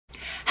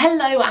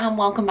Hello and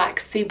welcome back,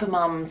 Super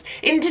Mums.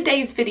 In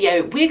today's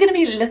video, we're going to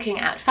be looking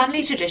at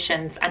family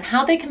traditions and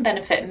how they can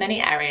benefit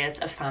many areas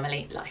of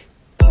family life.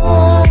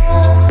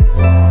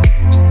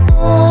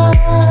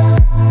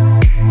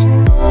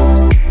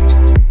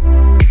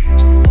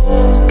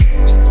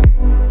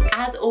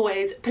 As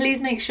always,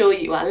 please make sure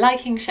you are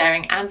liking,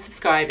 sharing and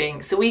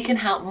subscribing so we can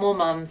help more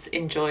mums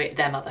enjoy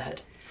their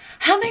motherhood.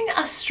 Having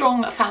a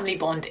strong family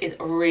bond is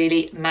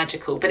really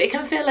magical, but it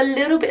can feel a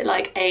little bit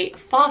like a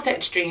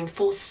far-fetched dream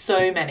for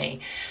so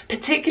many,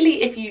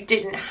 particularly if you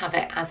didn't have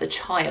it as a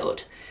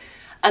child.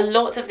 A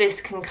lot of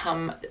this can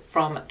come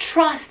from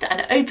trust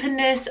and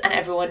openness and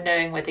everyone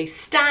knowing where they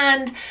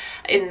stand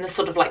in the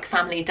sort of like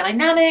family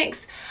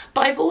dynamics.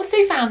 But I've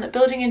also found that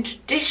building in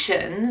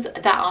traditions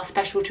that are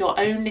special to your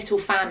own little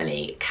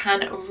family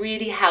can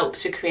really help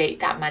to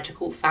create that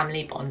magical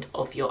family bond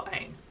of your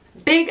own.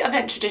 Big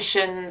event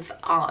traditions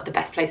are the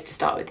best place to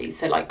start with these.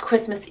 So like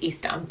Christmas,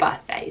 Easter and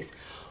birthdays.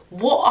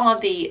 What are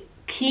the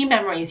key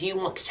memories you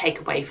want to take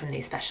away from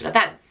these special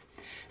events?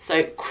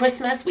 So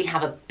Christmas, we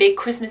have a big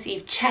Christmas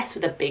Eve chest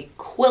with a big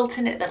quilt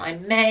in it that I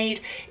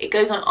made. It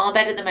goes on our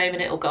bed at the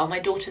moment. It will go on my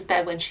daughter's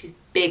bed when she's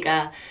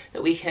bigger,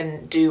 that we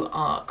can do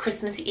our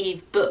Christmas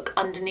Eve book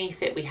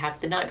underneath it. We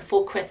have The Night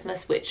Before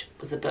Christmas, which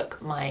was a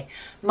book my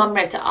mum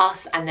read to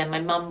us and then my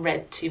mum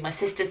read to my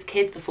sister's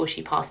kids before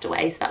she passed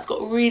away. So that's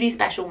got really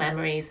special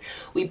memories.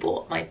 We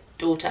bought my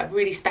daughter a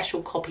really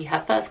special copy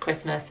her first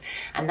Christmas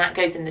and that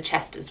goes in the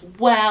chest as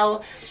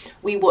well.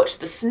 We watched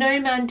the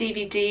Snowman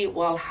DVD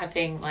while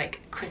having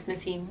like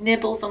Christmas Eve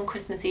nibbles on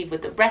Christmas Eve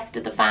with the rest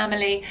of the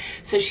family.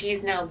 So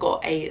she's now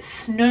got a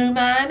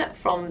snowman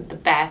from the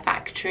Bear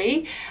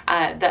Factory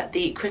that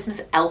the Christmas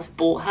elf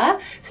bought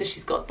her. So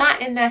she's got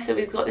that in there. So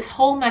we've got this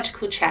whole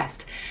magical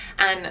chest.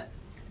 And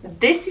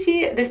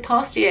this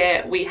past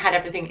year, we had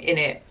everything in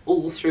it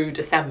all through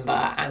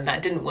December and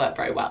that didn't work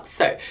very well.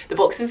 So the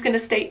box is going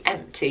to stay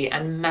empty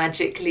and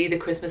magically the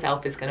Christmas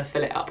elf is going to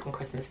fill it up on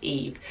Christmas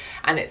Eve.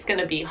 And it's going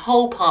to be a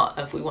whole part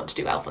of, we want to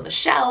do Elf on the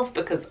Shelf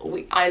because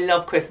I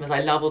love Christmas. I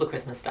love all the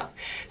Christmas stuff.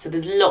 So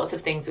there's lots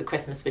of things with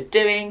Christmas we're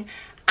doing.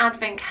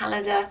 Advent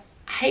calendar.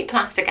 I hate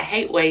plastic, I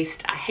hate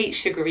waste, I hate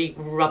sugary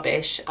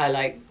rubbish.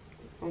 I'm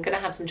gonna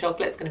have some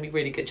chocolate, it's gonna be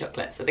really good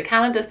chocolate. So the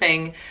calendar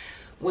thing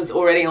was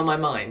already on my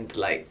mind,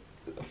 like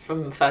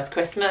from first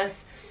Christmas.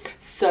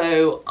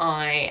 So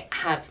I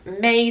have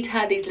made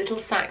her these little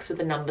sacks with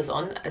the numbers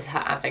on as her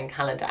advent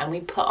calendar and we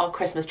put our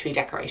Christmas tree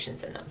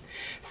decorations in them.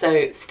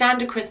 So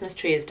standard Christmas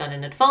tree is done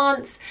in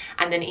advance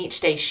and then each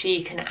day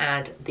she can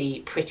add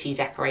the pretty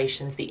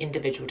decorations, the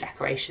individual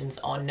decorations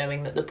on,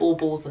 knowing that the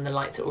baubles and the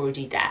lights are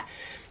already there.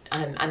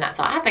 And that's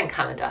our advent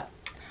calendar.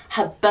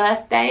 Her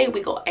birthday,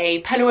 we got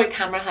a Polaroid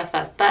camera, her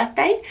first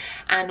birthday,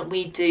 and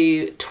we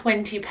do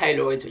 20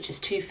 Polaroids, which is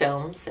 2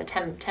 films, so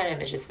 10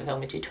 images for film.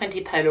 We do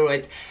 20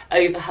 Polaroids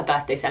over her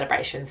birthday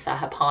celebration, so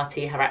her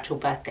party, her actual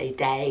birthday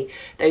day,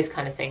 those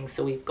kind of things.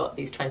 So we've got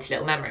these 20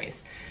 little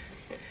memories.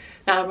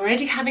 Now I'm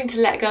already having to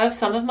let go of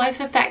some of my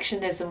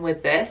perfectionism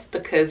with this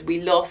because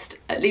we lost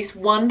at least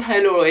 1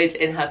 Polaroid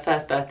in her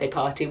first birthday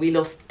party. We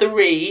lost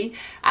 3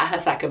 at her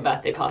second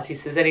birthday party,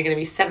 so there's only going to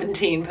be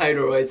 17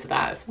 Polaroids of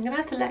that. So I'm going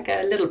to have to let go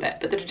a little bit,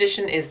 but the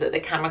tradition is that the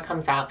camera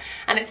comes out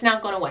and it's now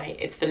gone away.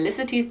 It's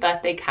Felicity's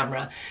birthday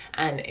camera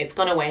and it's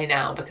gone away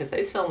now because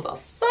those films are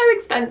so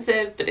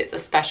expensive, but it's a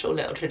special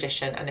little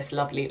tradition and this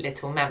lovely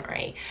little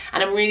memory.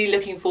 And I'm really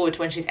looking forward to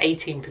when she's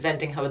 18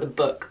 presenting her with a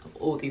book of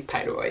all these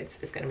Polaroids.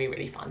 It's going to be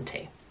really fun too.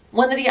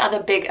 One of the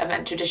other big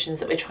event traditions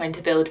that we're trying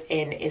to build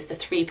in is the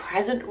 3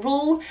 present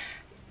rule.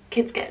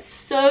 Kids get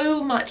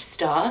so much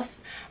stuff.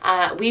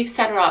 We've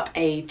set her up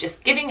a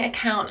Just Giving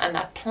account and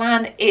the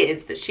plan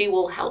is that she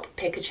will help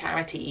pick a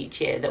charity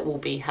each year that will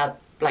be her,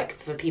 like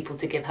for people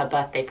to give her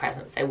birthday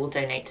presents. They will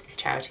donate to this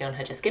charity on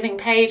her Just Giving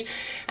page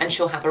and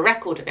she'll have a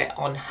record of it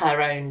on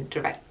her own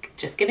direct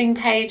Just Giving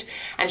page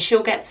and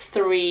she'll get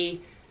 3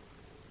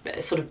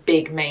 sort of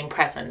big main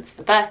presents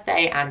for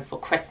birthday and for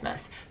Christmas.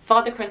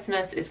 Father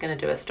Christmas is going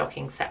to do a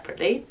stocking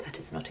separately, that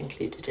is not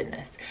included in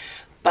this,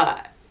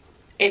 but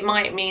it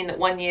might mean that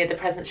one year the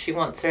presents she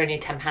wants are only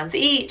 £10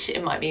 each.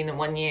 It might mean that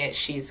one year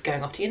she's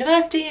going off to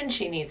university and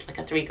she needs like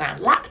a £3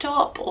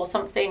 laptop or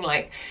something.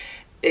 Like,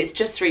 it's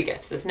just 3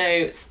 gifts. There's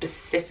no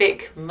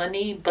specific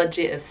money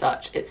budget as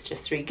such, it's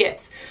just 3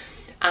 gifts.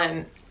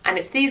 And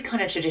it's these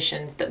kind of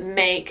traditions that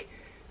make,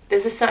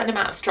 there's a certain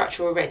amount of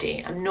structure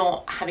already. I'm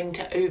not having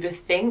to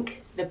overthink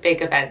the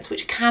big events,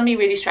 which can be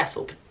really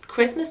stressful.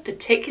 Christmas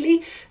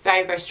particularly,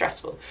 very, very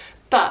stressful.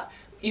 But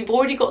you've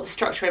already got the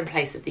structure in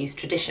place of these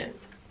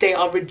traditions. They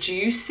are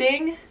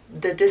reducing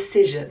the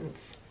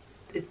decisions.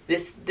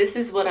 This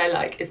is what I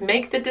like, is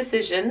make the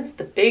decisions,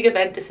 the big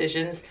event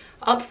decisions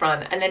up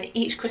front, and then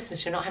each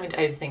Christmas you're not having to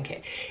overthink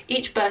it.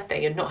 Each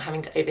birthday you're not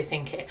having to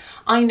overthink it.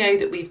 I know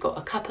that we've got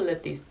a couple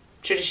of these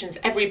traditions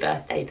every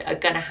birthday that are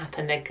going to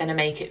happen. They're going to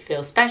make it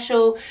feel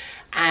special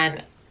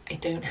and I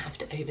don't have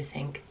to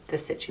overthink the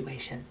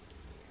situation.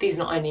 These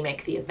not only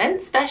make the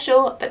event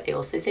special, but they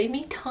also save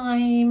me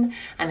time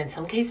and in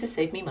some cases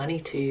save me money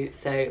too.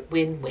 So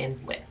win,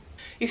 win, win.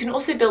 You can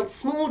also build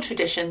small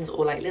traditions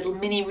or like little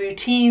mini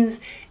routines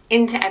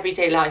into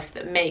everyday life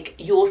that make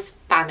your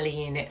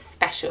family unit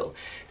special.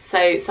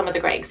 So some of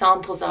the great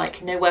examples are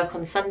like no work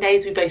on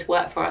Sundays. We both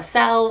work for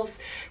ourselves,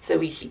 so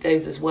we keep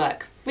those as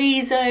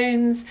work-free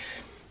zones.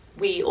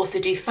 We also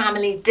do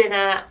family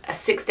dinner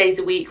 6 days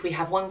a week. We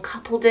have one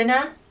couple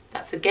dinner.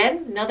 That's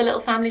again another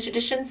little family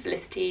tradition.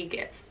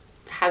 Felicity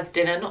has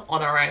dinner not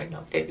on her own.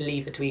 I don't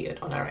leave her to eat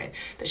it on her own,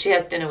 but she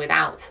has dinner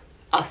without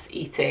us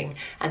eating,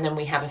 and then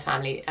we have a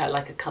family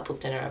like a couple's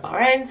dinner of our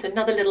own. So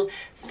another little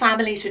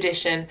family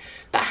tradition,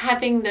 but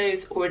having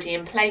those already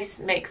in place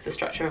makes the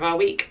structure of our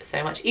week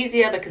so much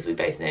easier, because we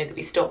both know that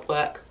we stop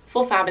work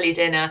for family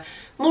dinner.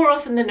 More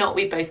often than not,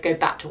 we both go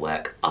back to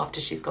work after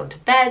she's gone to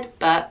bed,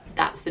 but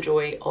that's the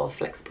joy of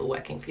flexible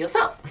working for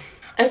yourself.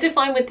 I also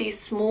find with these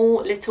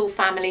small little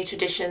family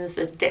traditions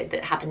that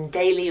happen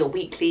daily or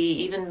weekly,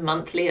 even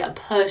monthly, a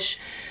push,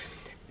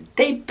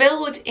 they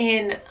build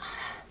in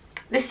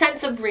the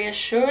sense of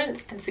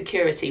reassurance and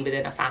security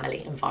within a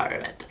family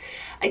environment.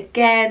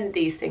 Again,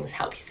 these things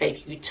help you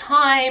save you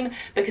time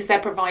because they're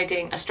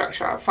providing a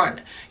structure up front.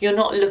 You're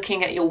not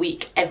looking at your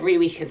week every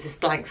week as this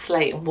blank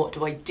slate and what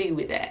do I do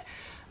with it.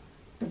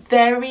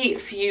 Very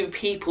few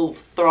people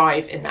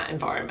thrive in that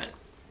environment.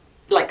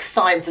 Like,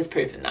 science has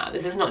proven that.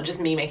 This is not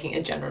just me making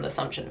a general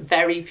assumption.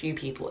 Very few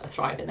people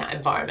thrive in that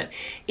environment.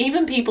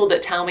 Even people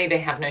that tell me they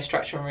have no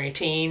structure and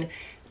routine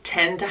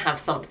tend to have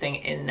something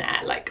in there,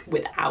 like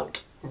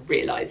without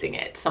realizing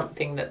it,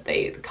 something that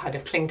they kind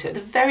of cling to. At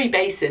the very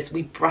basis,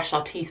 we brush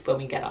our teeth when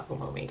we get up and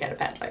when we get to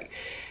bed. Like,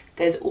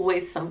 there's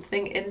always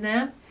something in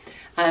there.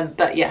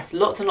 But yes,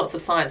 lots and lots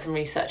of science and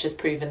research has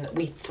proven that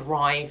we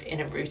thrive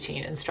in a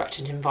routine and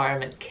structured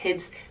environment.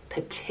 Kids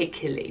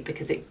particularly,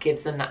 because it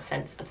gives them that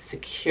sense of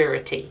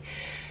security.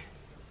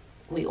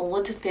 We all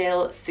want to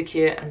feel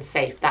secure and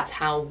safe. That's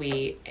how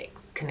we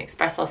can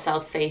express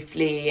ourselves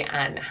safely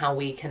and how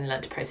we can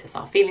learn to process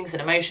our feelings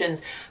and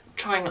emotions.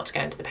 Trying not to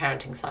go into the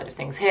parenting side of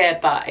things here,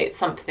 but it's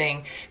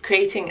something,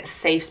 creating a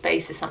safe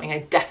space is something I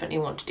definitely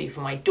want to do for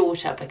my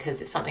daughter,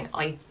 because it's something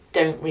I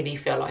don't really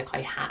feel like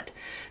I had.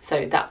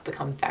 So that's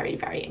become very,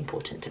 very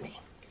important to me.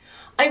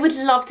 I would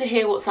love to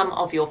hear what some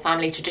of your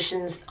family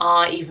traditions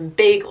are, even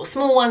big or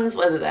small ones,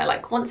 whether they're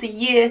like once a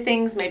year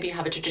things, maybe you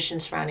have a tradition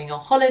surrounding your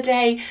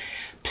holiday.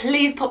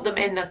 Please pop them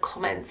in the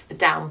comments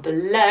down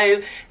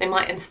below. They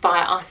might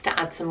inspire us to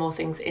add some more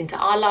things into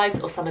our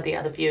lives, or some of the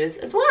other viewers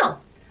as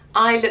well.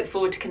 I look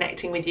forward to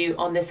connecting with you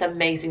on this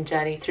amazing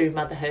journey through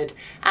motherhood.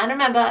 And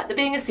remember that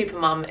being a super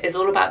mum is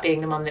all about being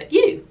the mum that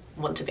you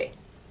want to be.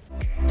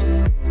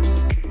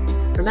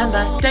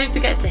 Remember, don't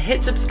forget to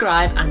hit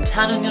subscribe and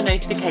turn on your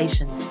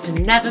notifications to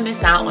never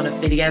miss out on a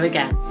video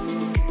again.